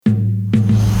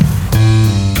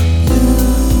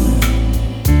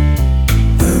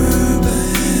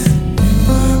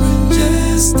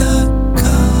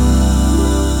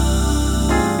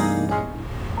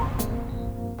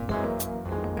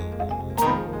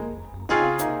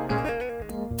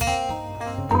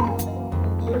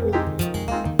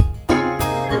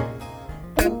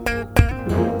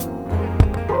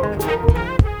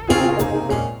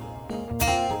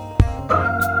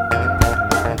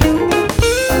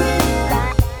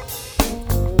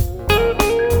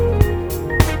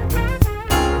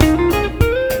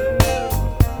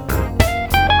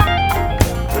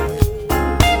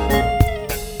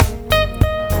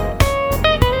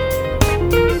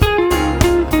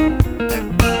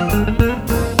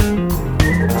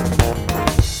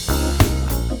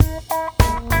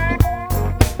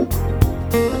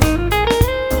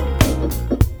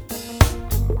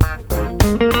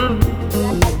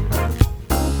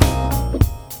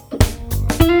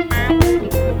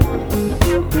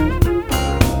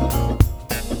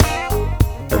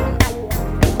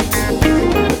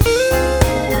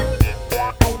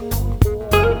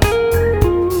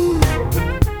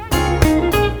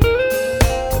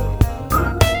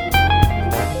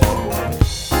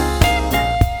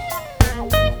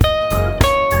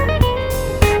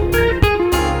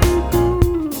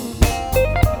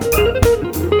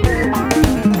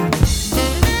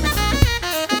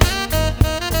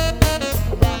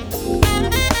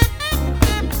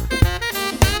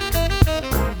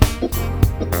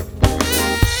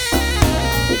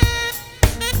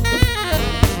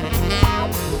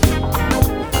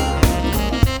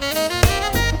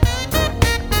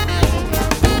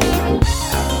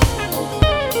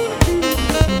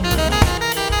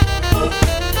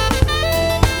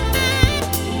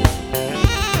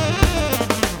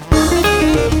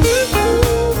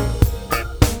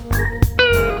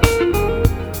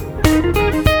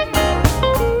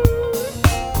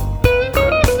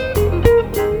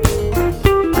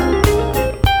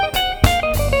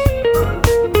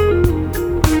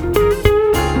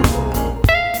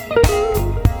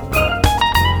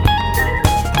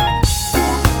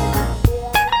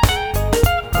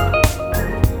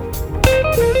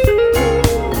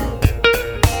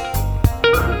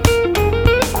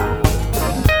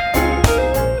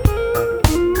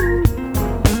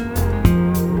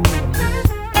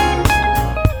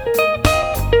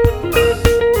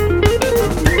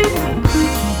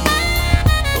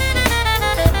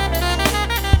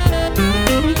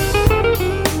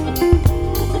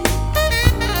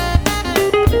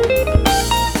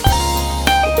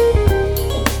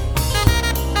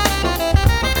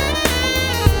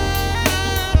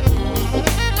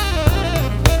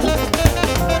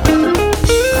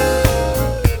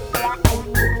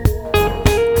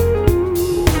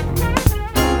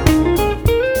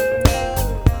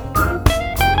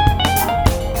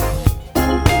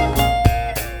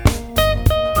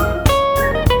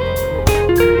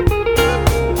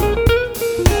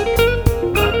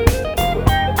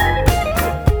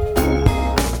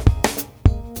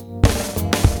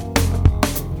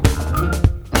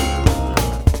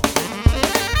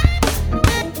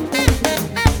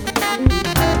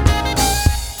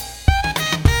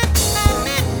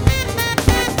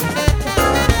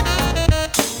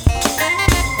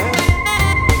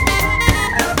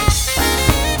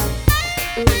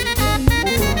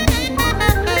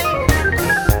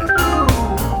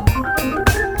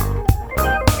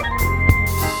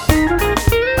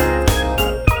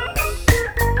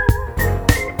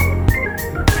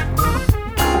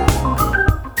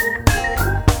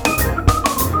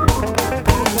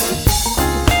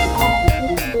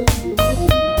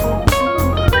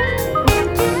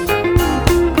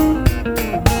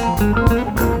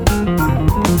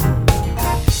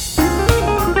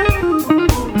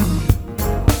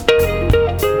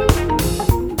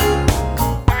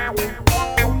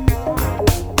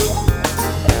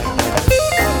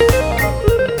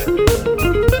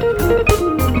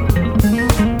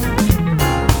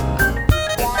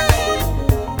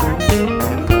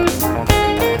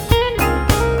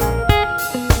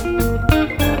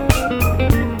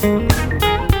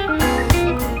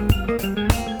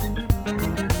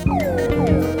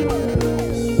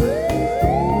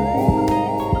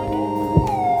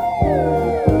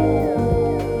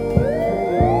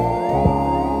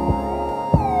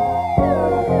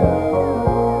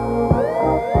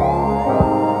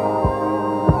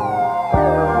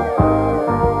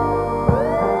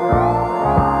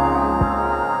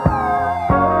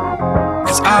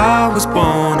was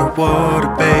born a water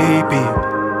baby,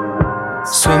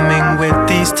 swimming with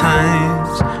these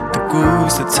times, the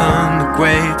grooves that turn the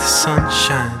grey to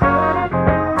sunshine.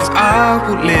 'Cause I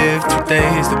will live through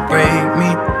days that break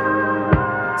me,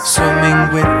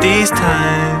 swimming with these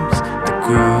times, the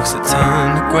grooves that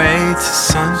turn the grey to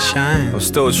sunshine. I'm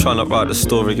still trying to write the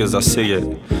story as I see it.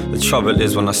 The trouble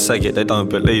is when I say it, they don't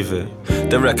believe it.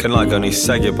 They reckon I only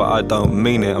say it, but I don't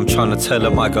mean it. I'm trying to tell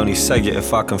them I only say it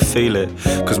if I can feel it.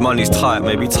 'Cause money's tight,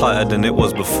 maybe tighter than it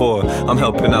was before. I'm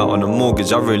helping out on a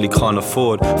mortgage I really can't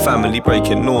afford. Family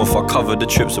breaking north, I cover the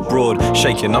trips abroad.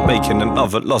 Shaking, I'm making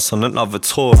another loss on another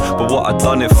tour. But what I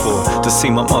done it for? To see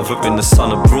my mother in the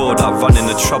sun abroad. I run in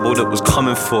the trouble that was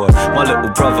coming for. My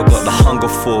little brother got the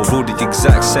hunger for. All the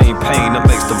exact same pain that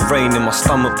makes the rain in my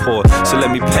stomach pour. So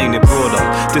let me paint it broader.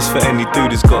 This for any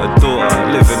dude who's got a daughter,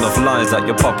 living off lines like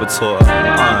your papa taught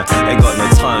her. Ain't got no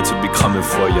time to be coming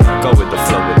for you. Go with the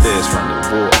flow with this, running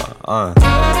water.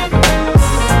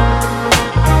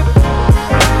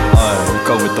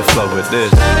 Go with the flow with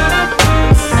this.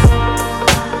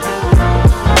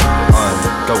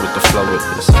 Go with the flow with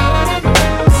this.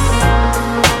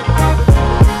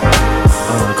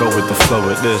 Go with the flow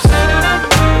with this.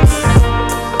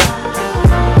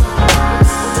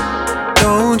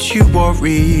 Don't you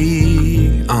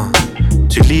worry,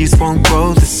 two leaves won't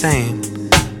grow the same,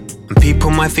 and people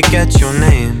might forget your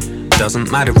name. Doesn't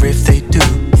matter if they do.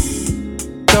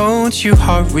 Don't you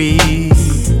hurry,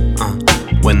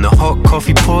 when the hot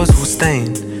coffee pours will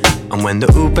stain, and when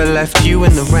the Uber left you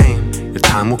in the rain, your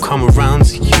time will come around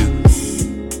to you.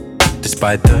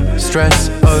 Despite the stress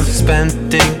of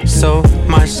spending so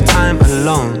much time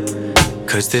alone,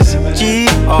 'cause this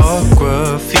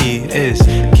geography is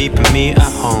keeping me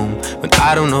at home when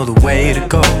I don't know the way to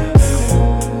go.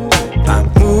 I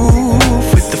move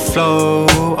with the flow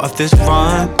of this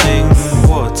running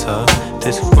water,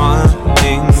 this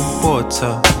running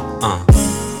water.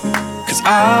 'Cause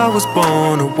I was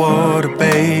born a water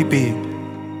baby,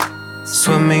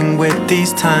 swimming with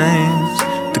these times,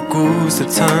 the grooves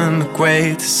that turn the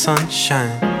grey to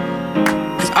sunshine.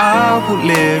 'Cause I will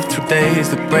live through days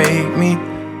that break me,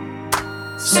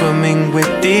 swimming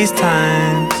with these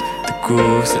times, the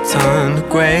grooves that turn the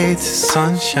grey to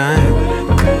sunshine.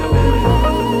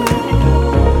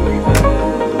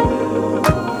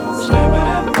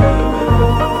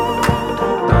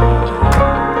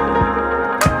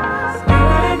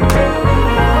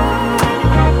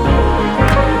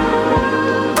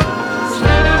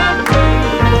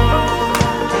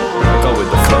 Go with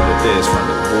the flow with this,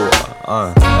 running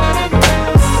water.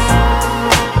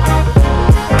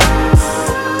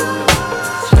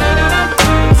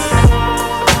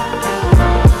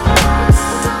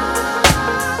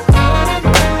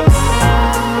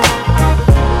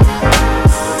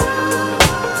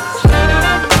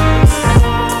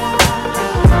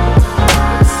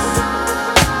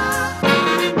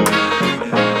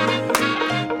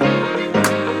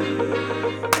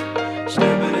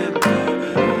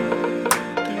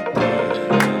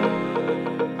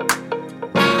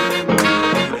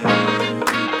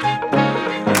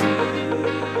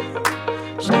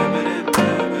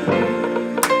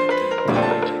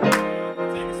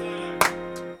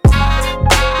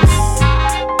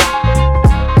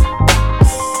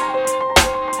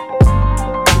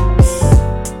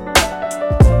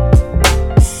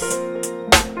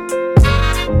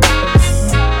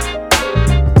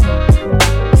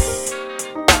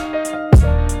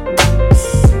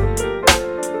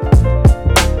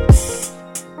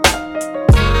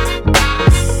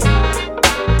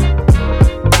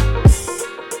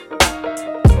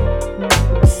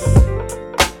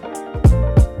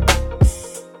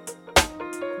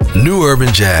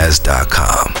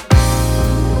 NewUrbanJazz.com.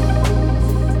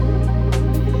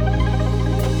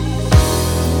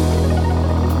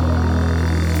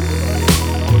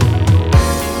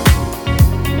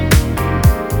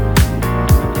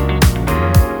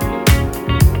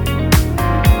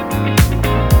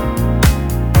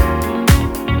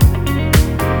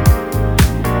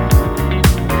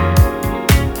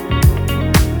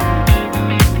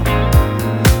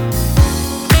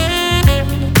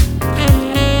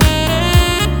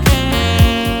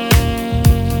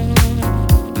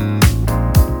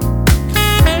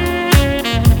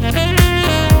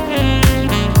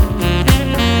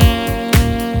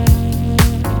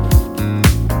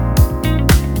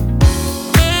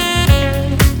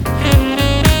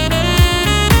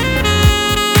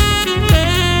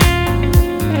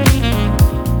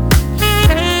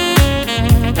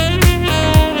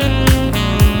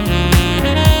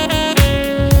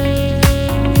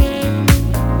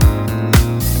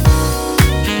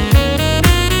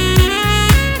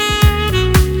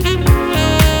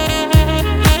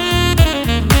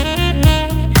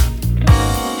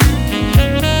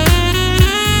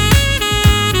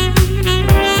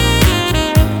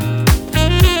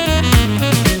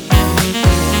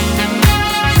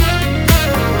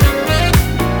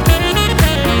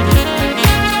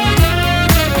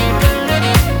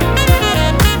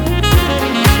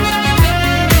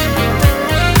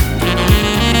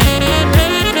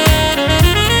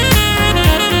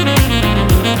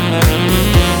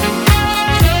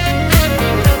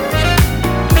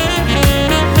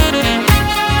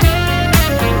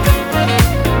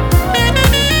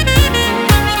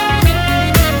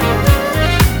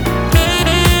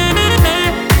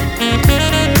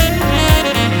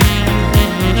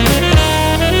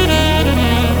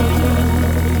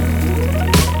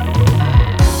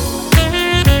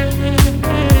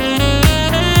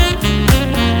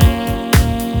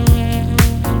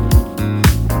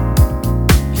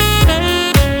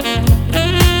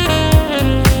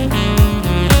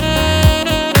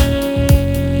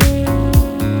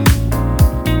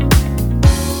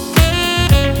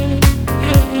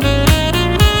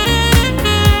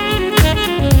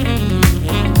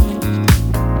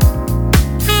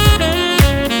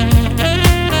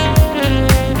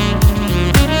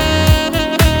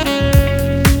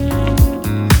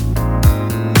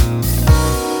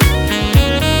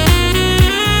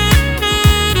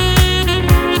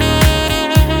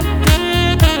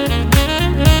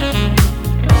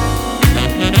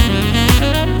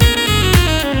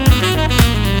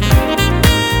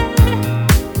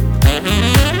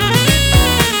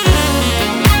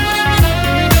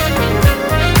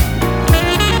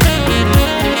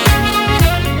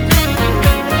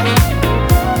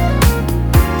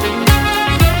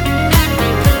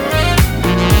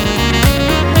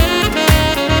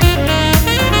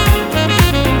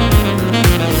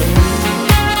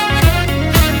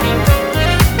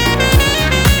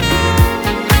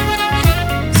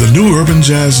 New Urban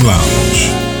Jazz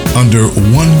Lounge, under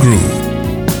one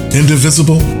groove,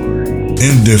 indivisible,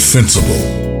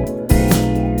 indefensible.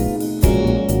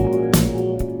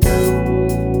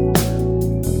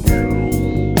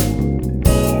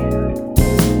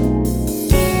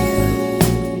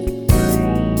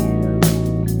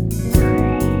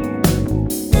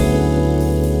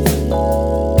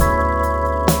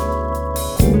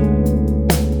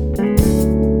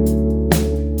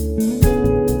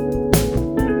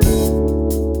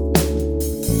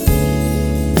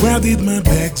 Where did my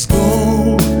bags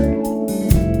go?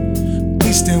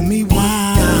 Please tell me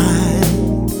why.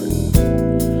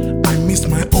 I missed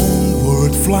my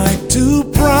onward flight to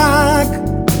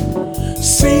Prague.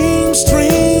 Same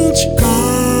strange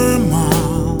karma.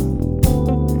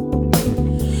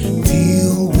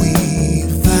 Deal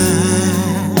with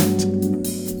that.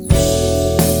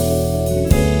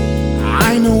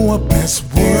 I know a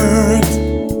password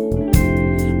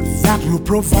that will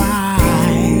provide.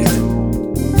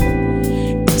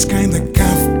 It's kinda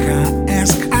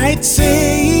Kafkaesque, I'd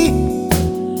say.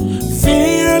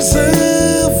 There's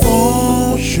a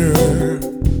voucher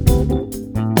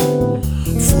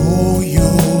for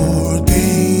your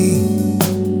day.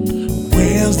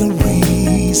 Where's the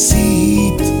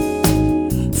receipt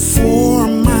for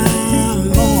my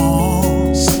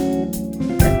loss?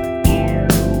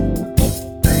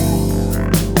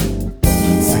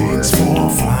 Thanks for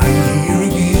flying here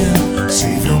again.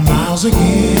 Save your miles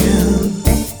again.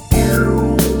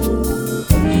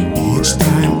 Each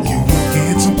time you will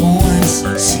get some points.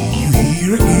 See you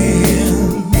here again.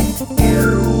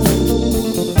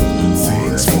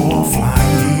 Thanks for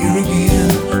flying here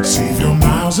again. Save your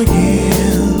miles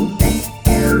again.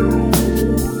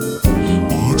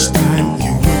 Each time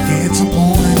you will get some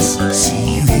points. See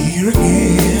you here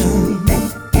again.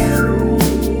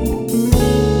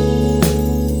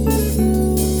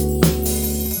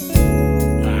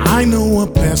 I know a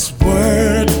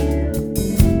password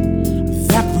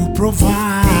that will provide.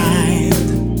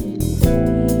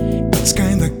 It's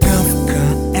kinda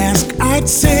Kafkaesque, I'd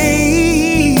say.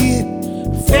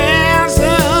 There's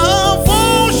a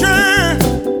voucher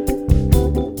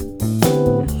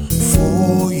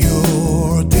for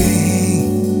your day.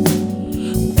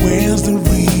 Where's the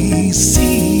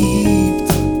receipt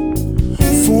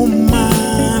for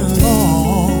my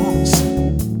loss?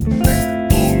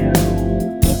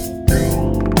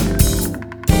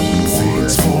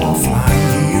 Thanks for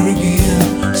flying here again.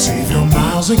 Save your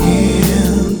miles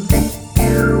again.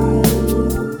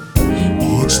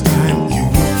 Each time you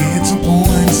will get some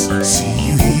points. See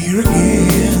you here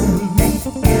again.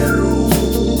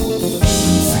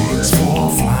 Thanks for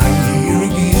flying here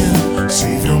again.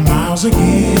 Save your miles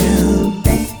again.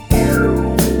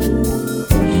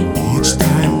 Each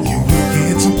time you will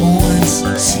get some points.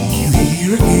 See you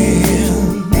here again.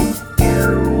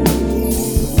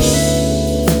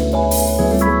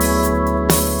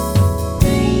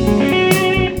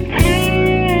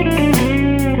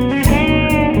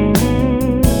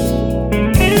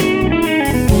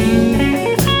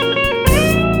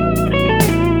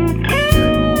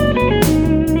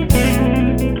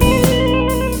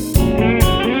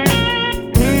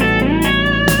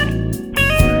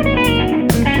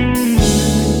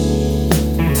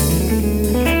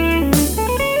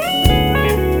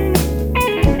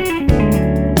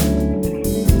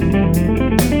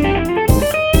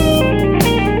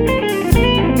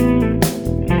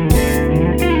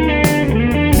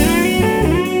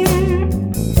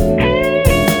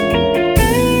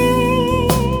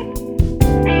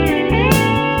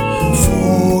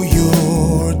 For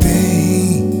your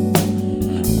day,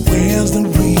 where's the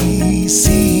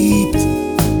receipt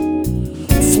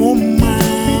for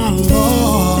my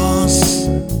loss?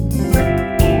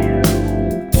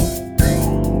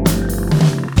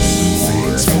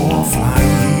 Thanks for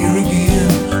flying here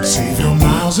again. Save your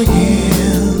miles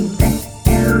again.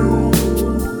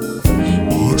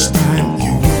 Each time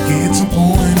you will get some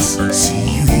points. See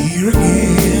you here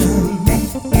again.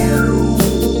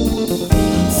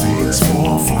 Thanks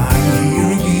for flying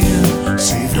here again.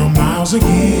 Save your miles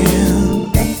again.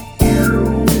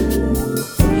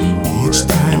 Each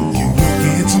time you will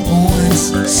get some points.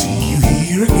 See you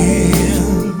here again.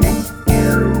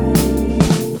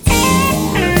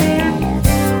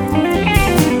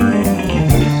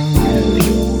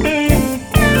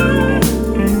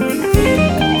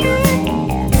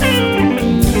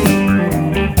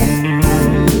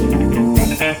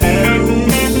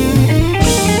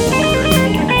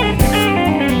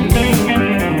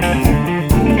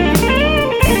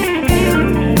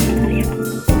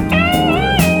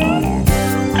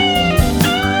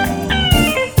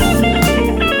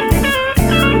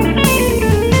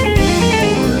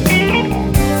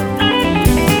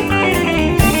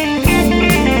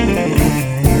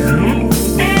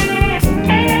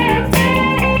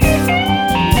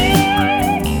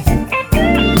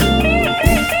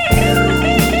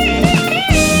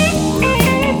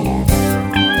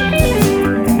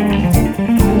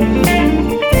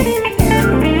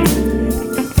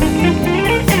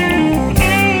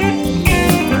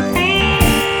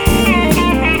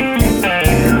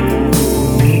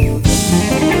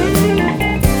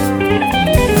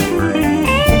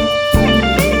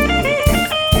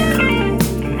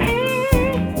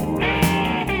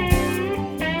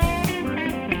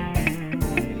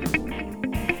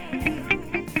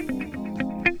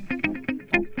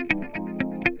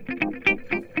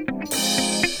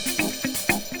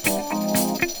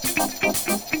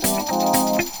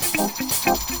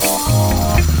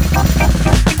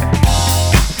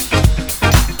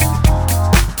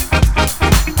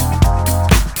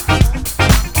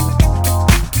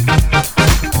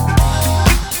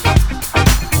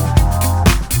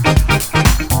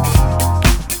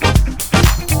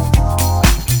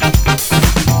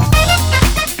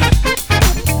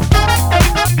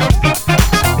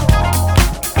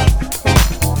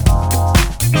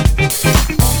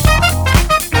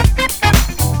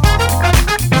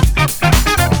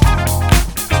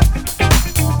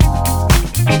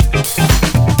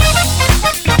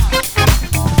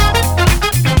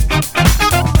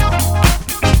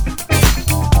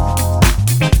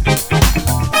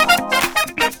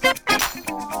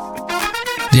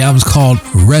 The album's called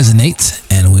Resonate,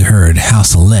 and we heard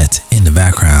House of Let in the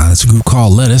background. It's a group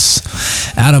called Lettuce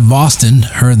out of Boston.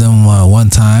 Heard them one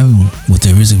time with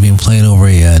their music being played over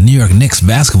a New York Knicks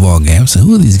basketball game. So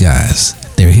who are these guys?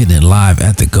 They were hitting it live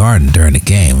at the Garden during the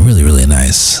game. Really, really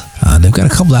nice. They've got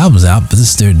a couple albums out, but this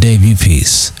is their debut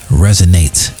piece,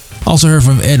 Resonate. Also heard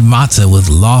from Ed Mata with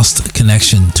Lost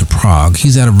Connection to Prague.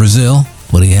 He's out of Brazil,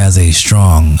 but he has a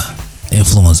strong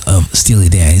influence of Steely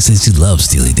Dan. He says he loves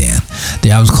Steely Dan.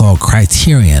 The album's called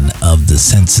Criterion of the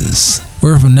Senses.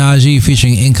 We're from Najee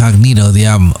featuring Incognito. The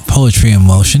album Poetry in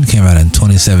Motion came out in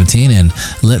 2017, and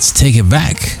Let's Take It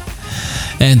Back.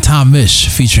 And Tom Misch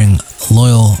featuring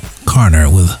Loyal Carner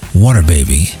with Water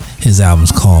Baby. His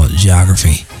album's called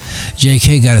Geography.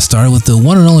 JK got it started with the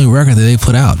one and only record that they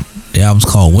put out. The album's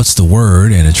called What's the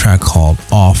Word, and a track called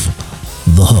Off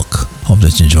the Hook. Hope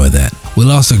that you enjoyed that. We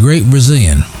lost a great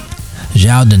Brazilian,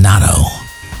 João Donato,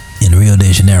 in Rio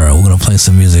de Janeiro. We're going to play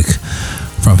some music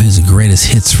from his greatest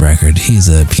hits record. He's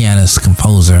a pianist,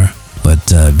 composer, but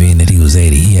being that he was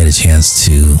 80, he had a chance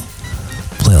to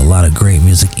play a lot of great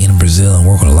music in Brazil and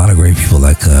work with a lot of great people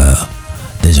like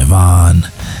Djavan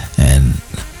and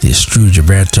the Estru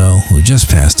Gilberto, who just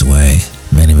passed away.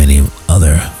 Many, many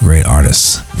other great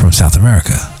artists from South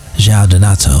America. João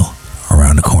Donato,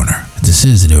 around the corner. This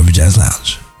is the New Urban Jazz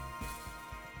Lounge.